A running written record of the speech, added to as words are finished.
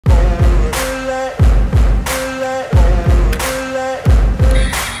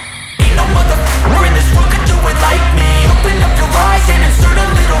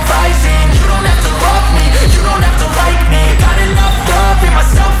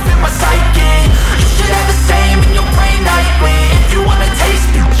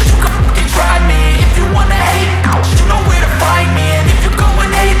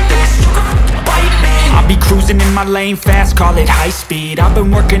my lane fast, call it high speed. I've been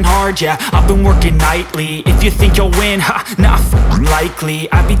working hard, yeah, I've been working nightly. If you think you'll win, ha, nah,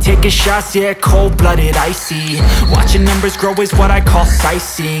 likely. I be taking shots, yeah, cold-blooded, icy. Watching numbers grow is what I call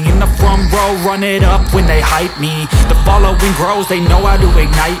sightseeing. In the front row, run it up when they hype me. The following grows, they know how to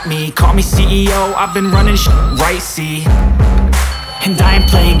ignite me. Call me CEO, I've been running right, see. And I ain't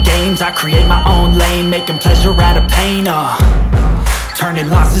playing games, I create my own lane, making pleasure out of pain, turning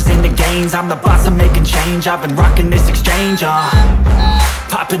losses into gains. I'm the boss, I'm making change. I've been rocking this exchange,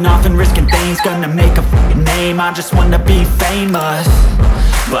 popping off and risking things. Gonna make a f***ing name. I just wanna be famous,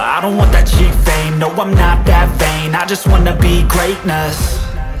 but I don't want that cheap fame. No, I'm not that vain. I just wanna be greatness.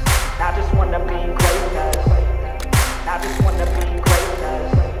 I just wanna be greatness. I just wanna be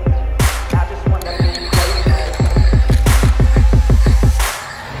greatness. I just wanna be greatness.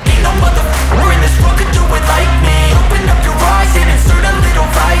 Ain't no motherfucker in this world could do it like me. Open up your eyes and insert a little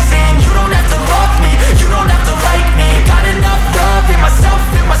rising. You don't have to love me, you don't have to like me. Got enough love in myself,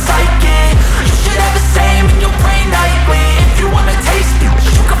 in my psyche. You should have the same in your brain nightly. If you wanna taste me,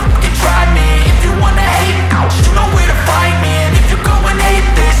 you can fucking try me. If you wanna hate me, you know where to find me. And if you go and hate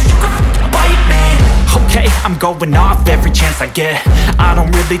this, you can fucking bite me. Okay, I'm going off every chance I get. I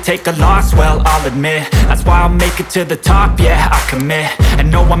don't really take a loss, well, I'll admit. That's why I'll make it to the top, yeah, I commit.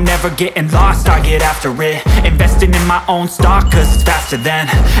 And no, I'm never getting lost, I get after it. Investing in my own stock, cause it's faster than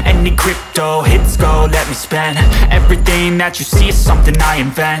any crypto hits go, let me spend. Everything that you see is something I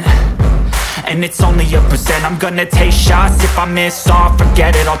invent, and it's only a percent. I'm gonna take shots, if I miss all,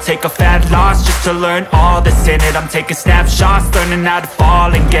 forget it. I'll take a fat loss just to learn all that's in it. I'm taking snapshots, learning how to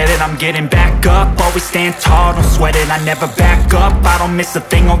fall and get it. I'm getting back up, always stand tall, don't sweat it. I never back up, I don't miss a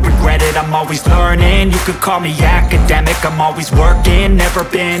thing or regret it. I'm always learning, you could call me academic. I'm always working, never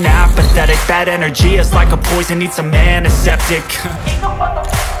been apathetic. Bad energy is like a poison, needs some antiseptic. Ain't no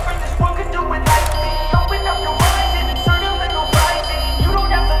motherfucker in this world could do it like me. Open up your eyes and insert a little rising. You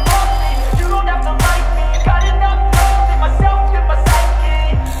don't have to love me, you don't have to like me. Got enough love in myself, in my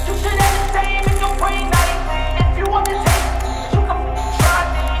psyche. You should have the same in your brain nightly. If you want to taste me, you can try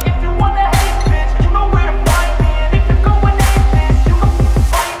me. If you want to hate bitch, you know where to find me. And if you go and hate this, you can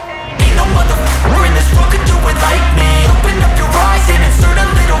fight me. Ain't no motherfucker in this world could do it like me. Open up your eyes and insert a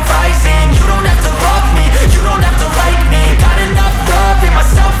little rising. You don't have to love me, you don't have to like me. Got enough love in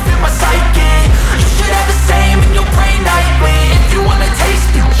myself, in my psyche. You should have the same in your brain nightly. If you wanna taste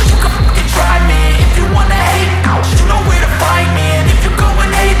me, you can fucking try me. If you wanna hate me, you know where to find me. And if you go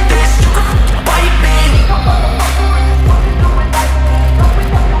and hate this, you can fucking bite me.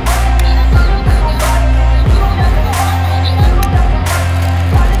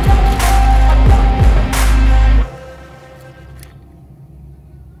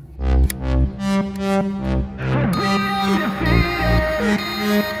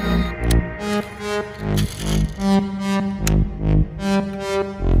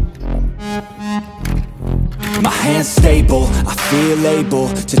 My hand's stable, I feel able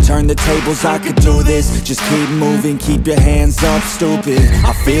to turn the tables. I could do this, just keep moving, keep your hands up, stupid.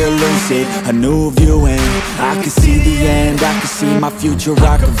 I feel lucid, a new viewing. I can see the end, I can see my future,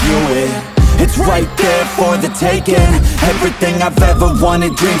 I can view it. It's right there for the taking. Everything I've ever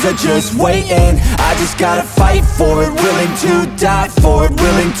wanted, dreams are just waiting. I just gotta fight for it, willing to die for it.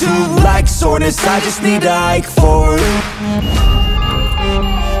 Willing to like soreness, I just need a hike for it.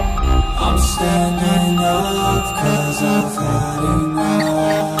 I'm standing up cause I've had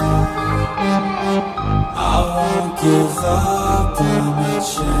enough. I won't give up, I'm a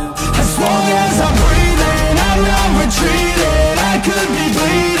champ. As long as I'm breathing, I'm not retreating. I could be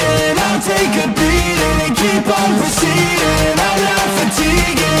bleeding, I'll take a beating and keep on proceeding. I'm not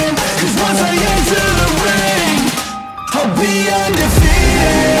fatiguing, cause once I enter the ring, I'll be undefeated.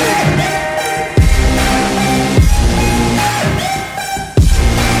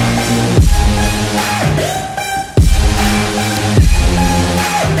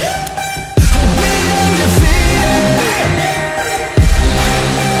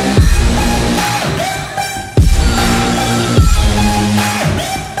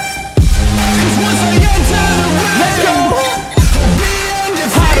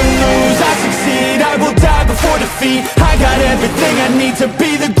 I got everything I need to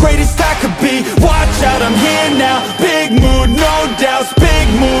be the greatest I could be. Watch out, I'm here now. Big mood, no doubts. Big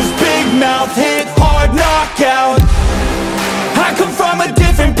moves, big mouth. Hit hard, knockout. I come from a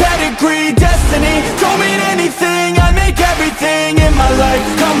different pedigree. Destiny don't mean anything. I make everything in my life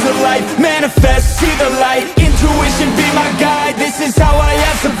come to life. Manifest, see the light. Intuition be my guide. This is how I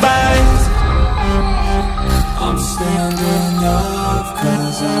have survived. I'm standing up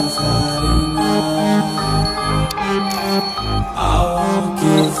cause I've had enough. I won't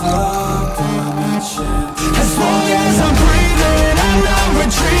give up, I'm a champion. As long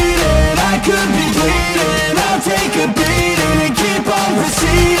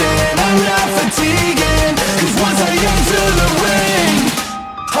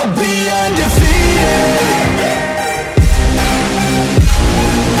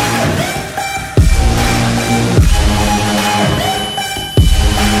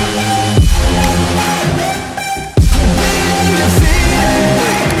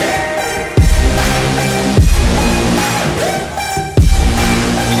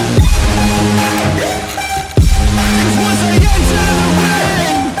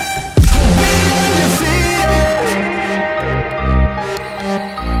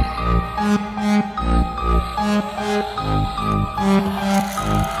Never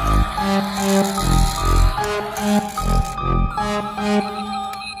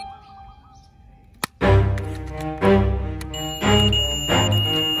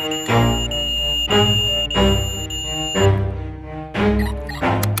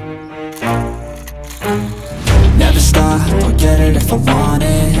stop, I'll get it if I want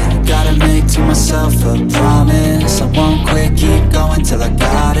it. Gotta make to myself a promise. I won't quit, keep going till I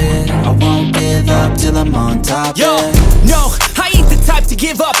got it. I won't give up till I'm on top. Yo, no, I ain't the type to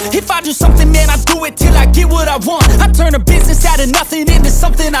give up. If I do something, man, I do it till I get what I want. I turn a business out of nothing into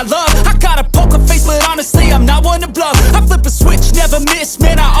something I love. I got a poker face, but honestly, I'm not one to bluff. I flip a switch, never miss,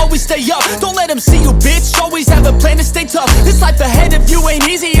 man, I always stay up. Don't let them see you, bitch, always have a plan to stay tough. This life ahead of you ain't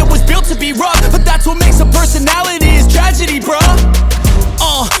easy, it was built to be rough. But that's what makes a personality, is tragedy, bruh.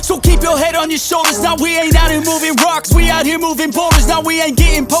 So keep your head on your shoulders. Now we ain't out here moving rocks, we out here moving boulders. Now we ain't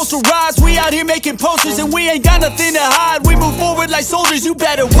getting posterized, we out here making posters. And we ain't got nothing to hide, we move forward like soldiers. You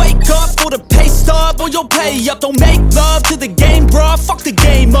better wake up for the pay stub, or you'll pay up. Don't make love to the game, bruh, fuck the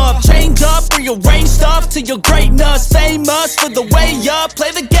game up. Change up, rearrange stuff to your greatness. Famous for the way up,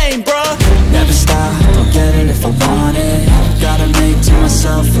 play the game, bruh. Never stop, I'll get it if I want it. Gotta make to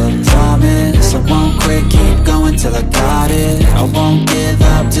myself a promise. I won't quit, keep going till I got it. I won't give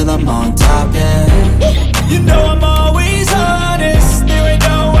up till I'm on top, yeah. You know I'm always honest, there ain't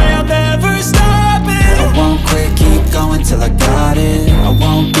no way I'll never stop it. I won't quit, keep going till I got it. I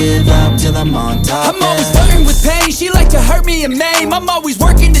won't give up till I'm on top, I'm always flirting with pain, she like to hurt me and maim. I'm always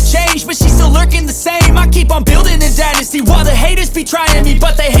working to change, but she's still lurking the same. I keep on building a dynasty while the haters be trying me.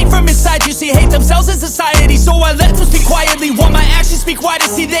 But they hate from inside, you see, hate themselves in society. So I let them speak quietly, while my actions speak wider.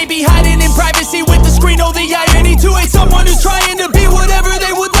 See, they be hiding in privacy with the screen, oh the irony. To hate someone who's trying to be whatever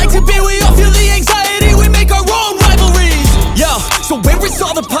they would like to be. We all feel the anxiety, we make our own rivalries. Yo, so where is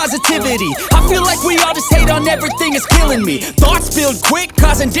all the positivity? I feel like we all just hate on everything, it's killing me. Thoughts build quick,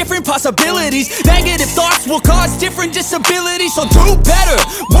 causing different possibilities. Negative thoughts will cause different disabilities. So do better,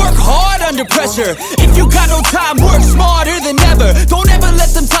 work hard under pressure. If you got no time, work smarter than ever. Don't ever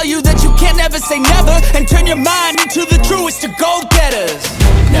let them tell you that you can't never say never. And turn your mind into the truest to go